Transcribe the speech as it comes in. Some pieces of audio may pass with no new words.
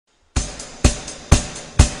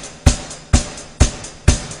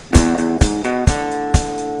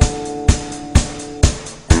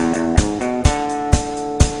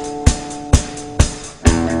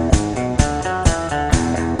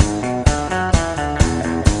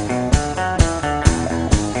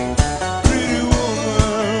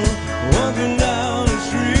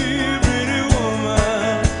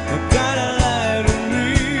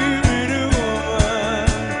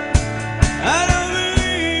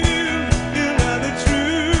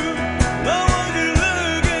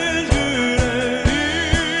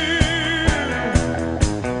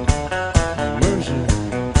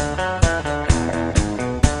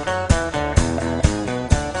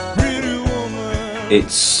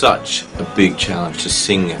It's such a big challenge to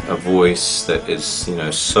sing a voice that is, you know,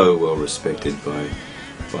 so well respected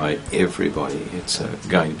by everybody. It's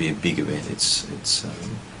going to be a big event. It's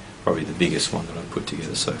probably the biggest one that I've put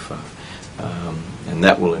together so far, and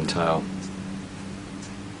that will entail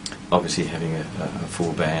obviously having a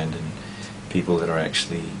full band and people that are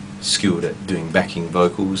actually skilled at doing backing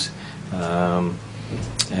vocals, and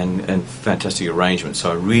fantastic arrangements.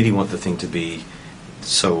 So I really want the thing to be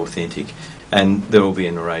so authentic, and there will be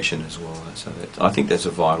a narration as well. So that, I think that's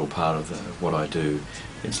a vital part of what I do.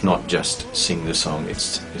 It's not just sing the song;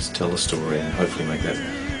 it's tell a story and hopefully make that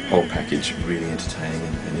whole package really entertaining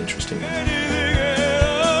and interesting.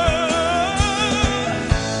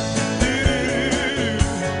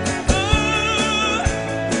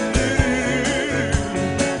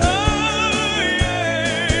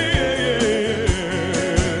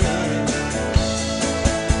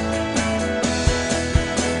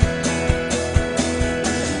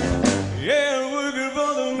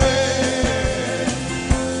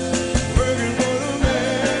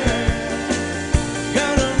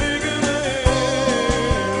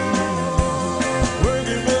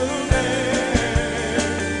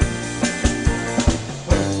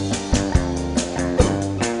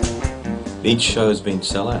 Each show has been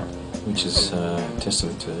sell-out, which is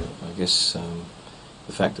testament to, I guess,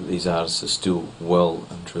 the fact that these artists are still well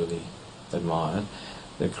and truly admired.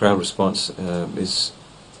 The crowd response is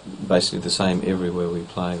basically the same everywhere we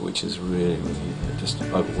play, which is really, really just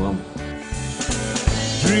overwhelming.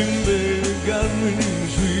 Dream baby, got me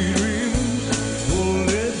these sweet dreams,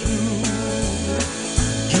 only true.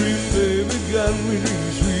 Dream baby, got me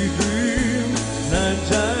these sweet dreams,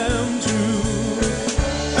 nighttime too.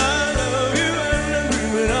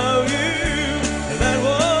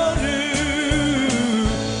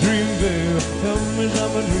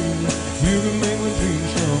 You can make my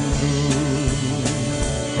dreams come true.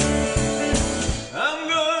 I'm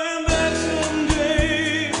going back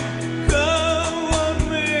someday, come what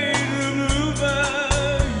may, to Blue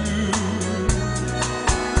Bayou,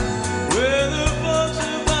 where the folks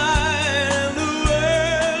are fine and the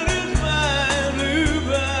world is mine, Blue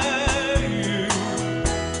Bayou.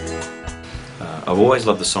 I've always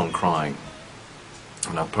loved the song Crying,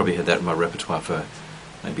 and I've probably had that in my repertoire for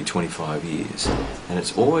maybe 25 years, and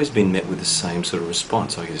it's always been met with the same sort of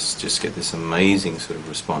response. I just get this amazing sort of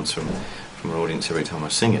response from an audience every time I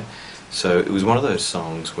sing it. So it was one of those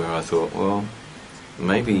songs where I thought, well,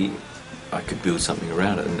 maybe I could build something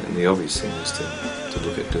around it, and the obvious thing was to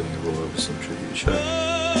look at doing a Roy Orbison tribute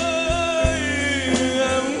show.